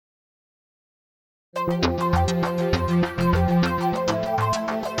Hello,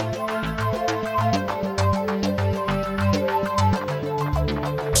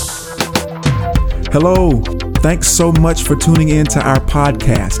 thanks so much for tuning in to our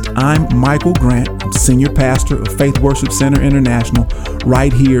podcast. I'm Michael Grant, I'm Senior Pastor of Faith Worship Center International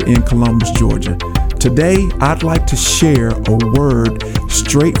right here in Columbus, Georgia. Today, I'd like to share a word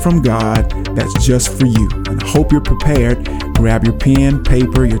straight from God that's just for you. And I hope you're prepared. Grab your pen,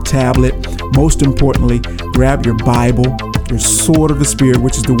 paper, your tablet. Most importantly, grab your Bible, your sword of the Spirit,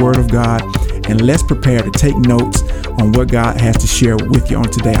 which is the Word of God, and let's prepare to take notes on what God has to share with you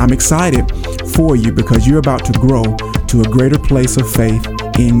on today. I'm excited for you because you're about to grow to a greater place of faith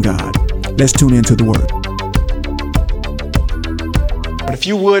in God. Let's tune into the Word. But if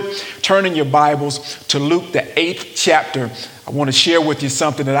you would, turn in your Bibles to Luke, the 8th chapter. I want to share with you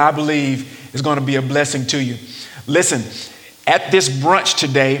something that I believe is going to be a blessing to you. Listen, at this brunch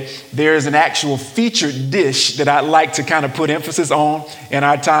today, there is an actual featured dish that I'd like to kind of put emphasis on in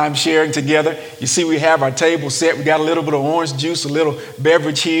our time sharing together. You see, we have our table set. We got a little bit of orange juice, a little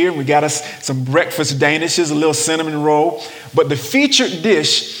beverage here. We got us some breakfast danishes, a little cinnamon roll. But the featured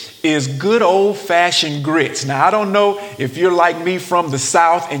dish is good old-fashioned grits. Now, I don't know if you're like me from the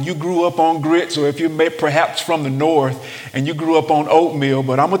South and you grew up on grits, or if you're perhaps from the North and you grew up on oatmeal,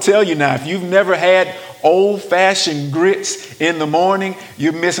 but I'm going to tell you now, if you've never had old-fashioned grits in the morning,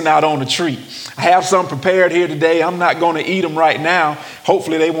 you're missing out on a treat. I have some prepared here today. I'm not going to eat them right now.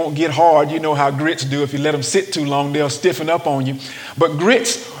 Hopefully they won't get hard. You know how grits do. If you let them sit too long, they'll stiffen up on you. But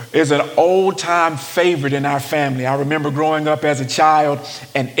grits is an old-time favorite in our family. I remember growing up as a child,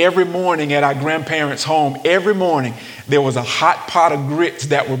 and every morning at our grandparents' home, every morning there was a hot pot of grits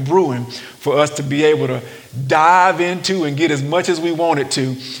that were brewing for us to be able to dive into and get as much as we wanted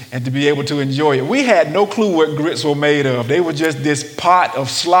to and to be able to enjoy it. We had no clue what grits were made of. They were just this pot of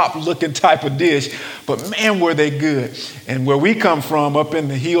slop-looking type of dish, but man, were they good. And where we come from, up in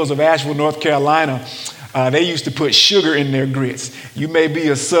the hills of Asheville, North Carolina, they used to put sugar in their grits. You may be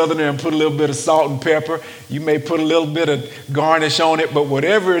a Southerner and put a little bit of salt and pepper. You may put a little bit of garnish on it, but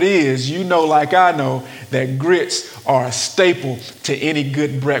whatever it is, you know, like I know, that grits are a staple to any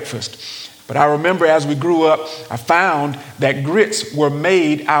good breakfast. But I remember as we grew up, I found that grits were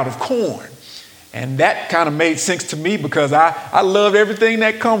made out of corn. And that kind of made sense to me because I love everything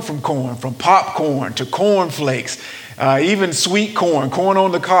that comes from corn, from popcorn to cornflakes. Even sweet corn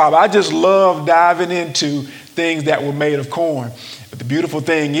on the cob. I just love diving into things that were made of corn. But the beautiful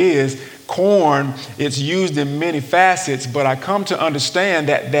thing is, corn, it's used in many facets, but I come to understand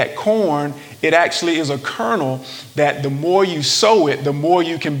that corn, it actually is a kernel that the more you sow it, the more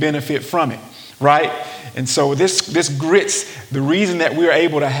you can benefit from it, right? And so this grits, the reason that we are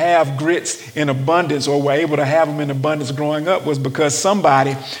able to have grits in abundance, or were able to have them in abundance growing up, was because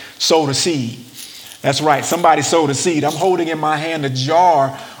somebody sowed a seed. That's right, somebody sowed a seed. I'm holding in my hand a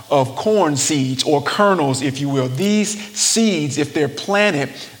jar of corn seeds, or kernels, if you will. These seeds, if they're planted,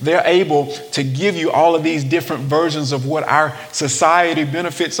 they're able to give you all of these different versions of what our society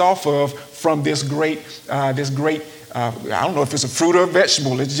benefits off of from this great, I don't know if it's a fruit or a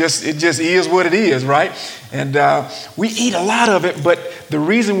vegetable. It just is what it is, right? And we eat a lot of it, but the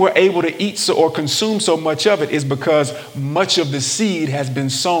reason we're able to eat or consume so much of it is because much of the seed has been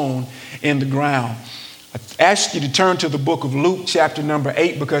sown in the ground. I ask you to turn to the book of Luke, chapter number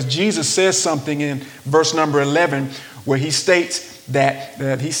 8, because Jesus says something in verse number 11 where he states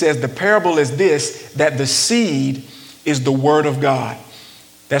that he says, the parable is this, that the seed is the word of God.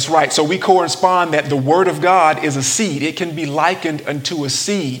 That's right. So we correspond that the word of God is a seed. It can be likened unto a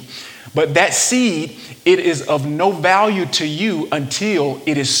seed. But that seed, it is of no value to you until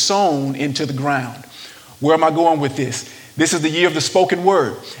it is sown into the ground. Where am I going with this? This is the year of the spoken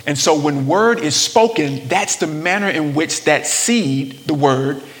word. And so when word is spoken, that's the manner in which that seed, the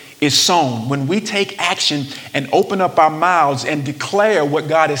word, is sown. When we take action and open up our mouths and declare what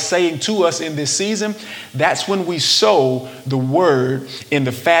God is saying to us in this season, that's when we sow the word in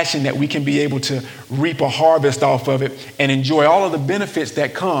the fashion that we can be able to reap a harvest off of it and enjoy all of the benefits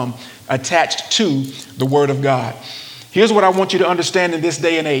that come attached to the word of God. Here's what I want you to understand in this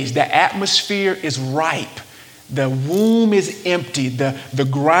day and age. The atmosphere is ripe. The womb is empty. The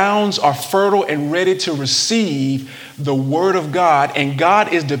grounds are fertile and ready to receive the word of God. And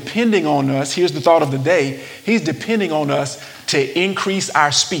God is depending on us. Here's the thought of the day. He's depending on us to increase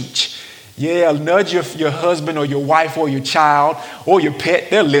our speech. Yeah, nudge your husband or your wife or your child or your pet.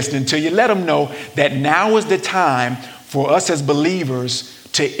 They're listening to you. Let them know that now is the time for us as believers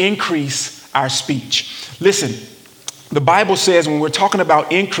to increase our speech. Listen. The Bible says, when we're talking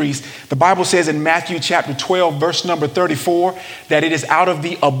about increase, the Bible says in Matthew chapter 12, verse number 34, that it is out of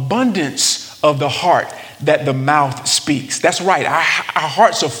the abundance of the heart that the mouth speaks. That's right. Our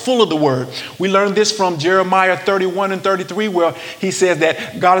hearts are full of the word. We learned this from Jeremiah 31 and 33, where he says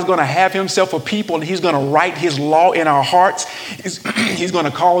that God is going to have himself a people and he's going to write his law in our hearts. He's going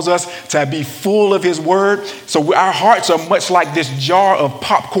to cause us to be full of his word. So our hearts are much like this jar of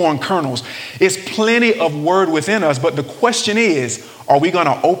popcorn kernels. It's plenty of word within us, but the question is, are we going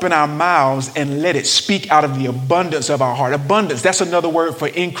to open our mouths and let it speak out of the abundance of our heart? Abundance, that's another word for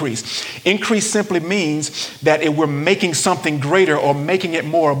increase. Increase simply means that we're making something greater or making it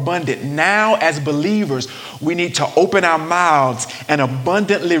more abundant. Now, as believers, we need to open our mouths and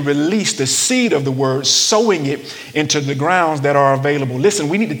abundantly release the seed of the word, sowing it into the grounds that are available. Listen,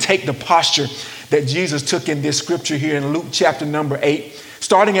 we need to take the posture that Jesus took in this scripture here in Luke chapter number 8,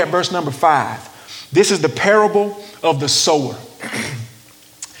 starting at verse number 5. This is the parable of the sower.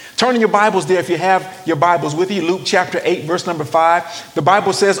 Turn in your Bibles there if you have your Bibles with you. Luke chapter 8, verse number 5. The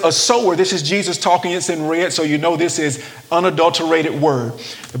Bible says a sower. This is Jesus talking. It's in red, so you know this is unadulterated word.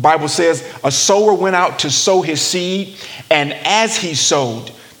 The Bible says a sower went out to sow his seed, and as he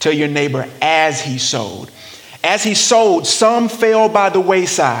sowed, tell your neighbor, as he sowed. As he sowed, some fell by the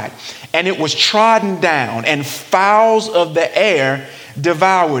wayside, and it was trodden down, and fowls of the air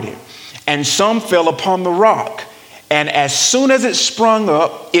devoured it. And some fell upon the rock. And as soon as it sprung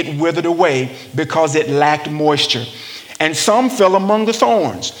up, it withered away because it lacked moisture. And some fell among the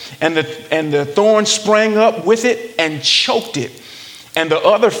thorns, and the thorns sprang up with it and choked it. And the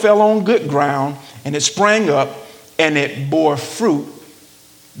other fell on good ground, and it sprang up, and it bore fruit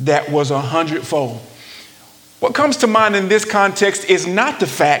that was 100-fold. What comes to mind in this context is not the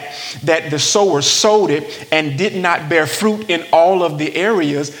fact that the sower sowed it and did not bear fruit in all of the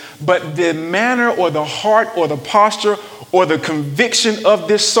areas, but the manner or the heart or the posture or the conviction of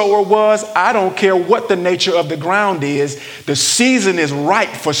this sower was, I don't care what the nature of the ground is, the season is ripe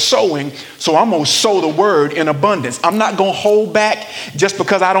for sowing, so I'm going to sow the word in abundance. I'm not going to hold back just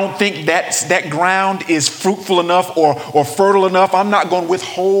because I don't think that ground is fruitful enough or fertile enough. I'm not going to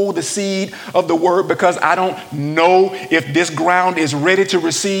withhold the seed of the word because I don't know if this ground is ready to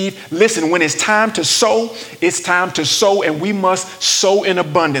receive. Listen, when it's time to sow, it's time to sow, and we must sow in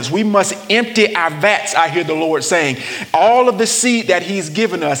abundance. We must empty our vats, I hear the Lord saying. All of the seed that he's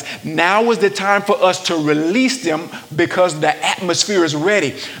given us, now is the time for us to release them because the atmosphere is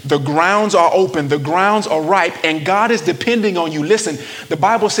ready. The grounds are open, the grounds are ripe, and God is depending on you. Listen, the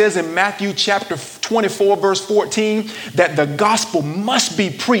Bible says in Matthew chapter 24, verse 14, that the gospel must be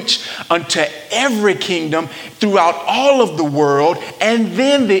preached unto every kingdom throughout all of the world, and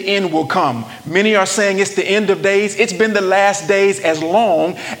then the end will come. Many are saying it's the end of days. It's been the last days as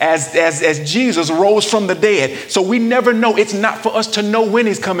long as Jesus rose from the dead. So we never know. It's not for us to know when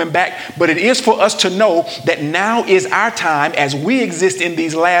he's coming back, but it is for us to know that now is our time as we exist in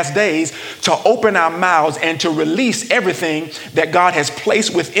these last days to open our mouths and to release everything that God has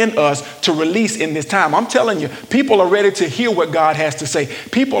placed within us to release in this time. I'm telling you, people are ready to hear what God has to say.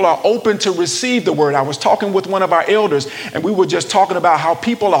 People are open to receive the word. I was talking with one of our elders, and we were just talking about how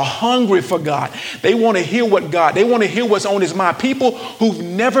people are hungry for God. They want to hear they want to hear what's on his mind. People who've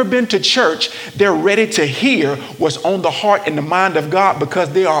never been to church, they're ready to hear what's on the heart and the mind of God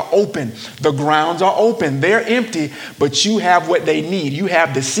because they are open. The grounds are open. They're empty, but you have what they need. You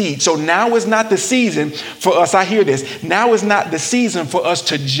have the seed. So now is not the season for us. I hear this. Now is not the season for us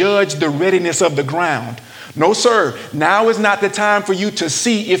to judge the readiness of the ground. No, sir. Now is not the time for you to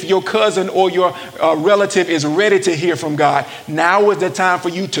see if your cousin or your relative is ready to hear from God. Now is the time for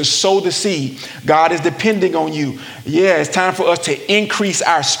you to sow the seed. God is depending on you. Yeah, it's time for us to increase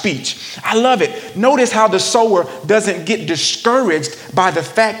our speech. I love it. Notice how the sower doesn't get discouraged by the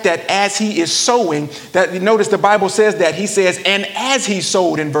fact that as he is sowing, that notice the Bible says that he says, and as he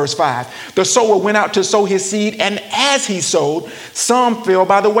sowed in verse 5, the sower went out to sow his seed, and as he sowed, some fell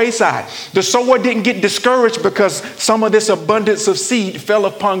by the wayside. The sower didn't get discouraged because some of this abundance of seed fell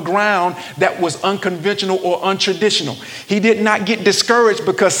upon ground that was unconventional or untraditional. He did not get discouraged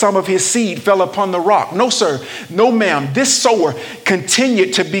because some of his seed fell upon the rock. No, sir. No, ma'am. This sower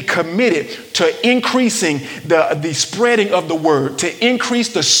continued to be committed to increasing the spreading of the word, to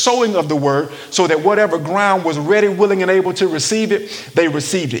increase the sowing of the word so that whatever ground was ready, willing, and able to receive it, they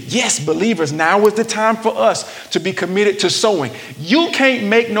received it. Yes, believers, now is the time for us to be committed to sowing. You can't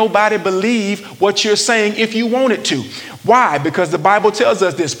make nobody believe what you're saying if you wanted to. Why? Because the Bible tells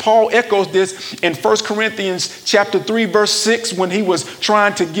us this. Paul echoes this in 1 Corinthians chapter 3, verse 6, when he was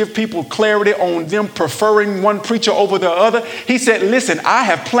trying to give people clarity on them preferring one preacher over the other. He said, listen, I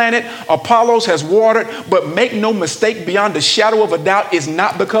have planted, Apollos has watered, but make no mistake, beyond the shadow of a doubt, it's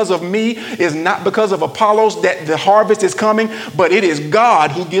not because of me, it's not because of Apollos that the harvest is coming, but it is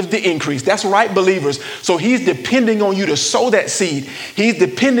God who gives the increase. That's right, believers. So he's depending on you to sow that seed. He's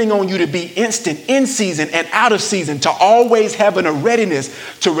depending on you to be instant, in season and out of season, to always having a readiness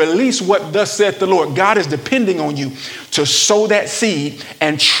to release what thus saith the Lord. God is depending on you to sow that seed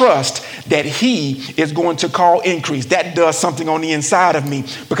and trust that he is going to call increase. That does something on the inside of me,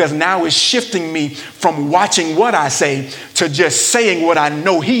 because now it's shifting me from watching what I say to just saying what I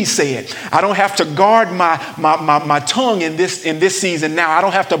know he said. I don't have to guard my tongue in this season now. I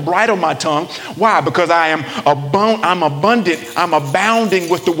don't have to bridle my tongue. Why? Because I'm abundant. I'm abounding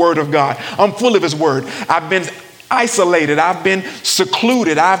with the word of God. I'm full of his word. I've been isolated. I've been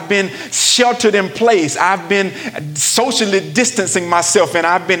secluded. I've been sheltered in place. I've been socially distancing myself, and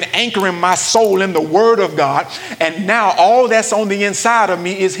I've been anchoring my soul in the word of God. And now all that's on the inside of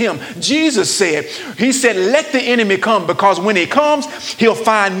me is him. Jesus said, he said, let the enemy come, because when he comes, he'll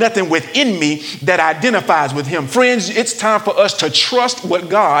find nothing within me that identifies with him. Friends, it's time for us to trust what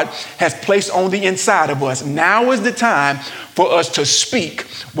God has placed on the inside of us. Now is the time for us to speak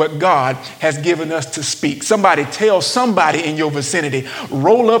what God has given us to speak. Somebody tell somebody in your vicinity,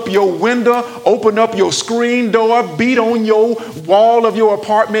 roll up your window, open up your screen door, beat on your wall of your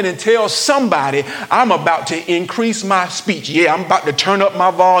apartment and tell somebody, I'm about to increase my speech. Yeah, I'm about to turn up my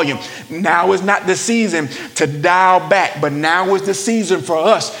volume. Now is not the season to dial back, but now is the season for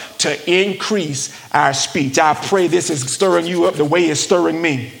us to increase our speech. I pray this is stirring you up the way it's stirring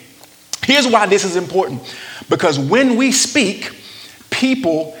me. Here's why this is important. Because when we speak,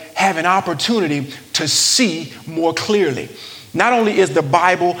 people have an opportunity to see more clearly. Not only is the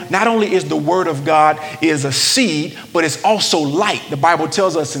Bible, not only is the word of God is a seed, but it's also light. The Bible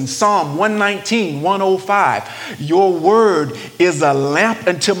tells us in Psalm 119, 105, your word is a lamp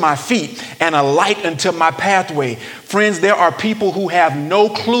unto my feet and a light unto my pathway. Friends, there are people who have no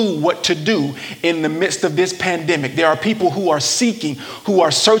clue what to do in the midst of this pandemic. There are people who are seeking, who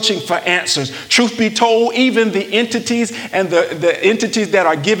are searching for answers. Truth be told, even the entities and the entities that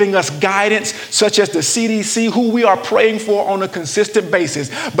are giving us guidance, such as the CDC, who we are praying for on a consistent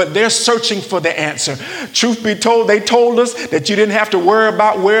basis, but they're searching for the answer. Truth be told, they told us that you didn't have to worry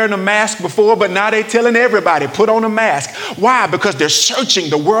about wearing a mask before, but now they're telling everybody, put on a mask. Why? Because they're searching.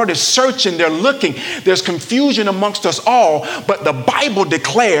 The world is searching. They're looking. There's confusion amongst us all, but the Bible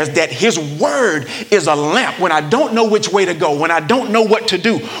declares that his word is a lamp. When I don't know which way to go, when I don't know what to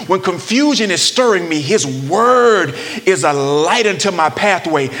do, when confusion is stirring me, his word is a light unto my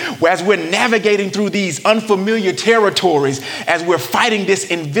pathway. As we're navigating through these unfamiliar territories, as we're fighting this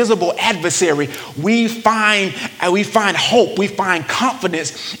invisible adversary, we find hope, we find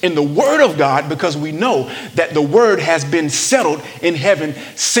confidence in the word of God, because we know that the word has been settled in heaven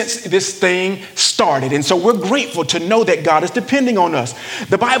since this thing started. And so we're grateful to know that God is depending on us.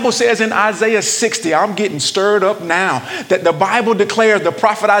 The Bible says in Isaiah 60, I'm getting stirred up now, that the Bible declares, the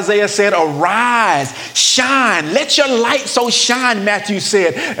prophet Isaiah said, arise, shine, let your light so shine, Matthew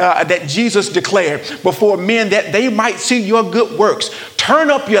said, that Jesus declared before men, that they might see your good works.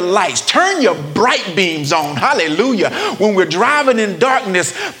 Turn up your lights, turn your bright beams on. Hallelujah. When we're driving in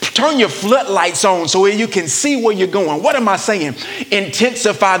darkness, turn your floodlights on so you can see where you're going. What am I saying?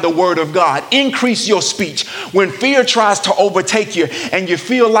 Intensify the word of God. Increase your speech. When fear tries to overtake you and you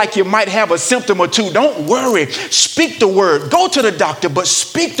feel like you might have a symptom or two, don't worry. Speak the word. Go to the doctor, but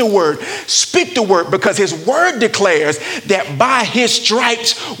speak the word. Speak the word, because his word declares that by his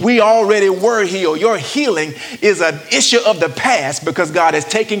stripes we already were healed. Your healing is an issue of the past, because God has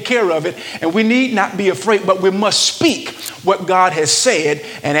taken care of it, and we need not be afraid, but we must speak what God has said.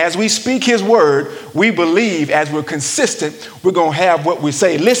 And as we speak his word, we believe, as we're consistent, we're going to have what we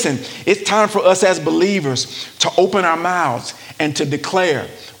say. Listen, it's time for us as believers to open our mouths and to declare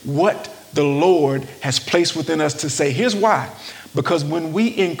what the Lord has placed within us to say. Here's why. Because when we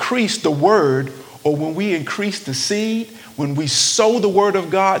increase the word, or when we increase the seed, when we sow the word of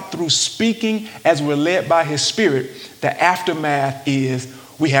God through speaking as we're led by his spirit, the aftermath is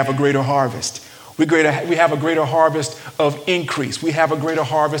we have a greater harvest. We have a greater harvest of increase. We have a greater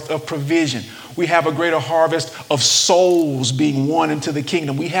harvest of provision. We have a greater harvest of souls being won into the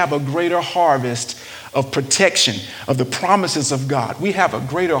kingdom. We have a greater harvest of protection, of the promises of God. We have a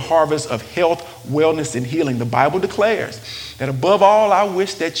greater harvest of health, wellness, and healing. The Bible declares that above all, I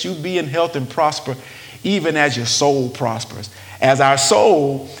wish that you be in health and prosper, even as your soul prospers. As our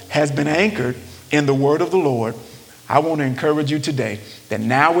soul has been anchored in the word of the Lord, I want to encourage you today that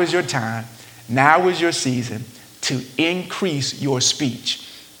now is your time, now is your season to increase your speech,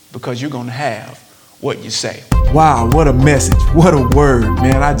 because you're going to have what you say. Wow, what a message. What a word,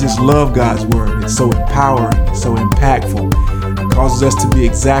 man. I just love God's word. It's so empowering, it's so impactful. It causes us to be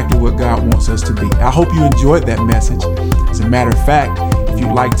exactly what God wants us to be. I hope you enjoyed that message. As a matter of fact, if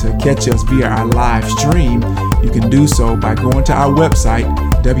you'd like to catch us via our live stream, you can do so by going to our website,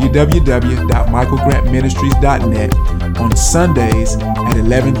 www.michaelgrantministries.net, on Sundays at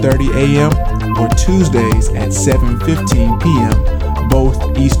 11:30 a.m. or Tuesdays at 7:15 p.m.,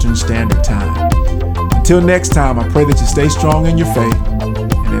 both Eastern Standard Time. Until next time, I pray that you stay strong in your faith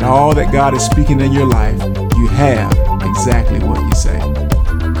and that all that God is speaking in your life, you have exactly what you say.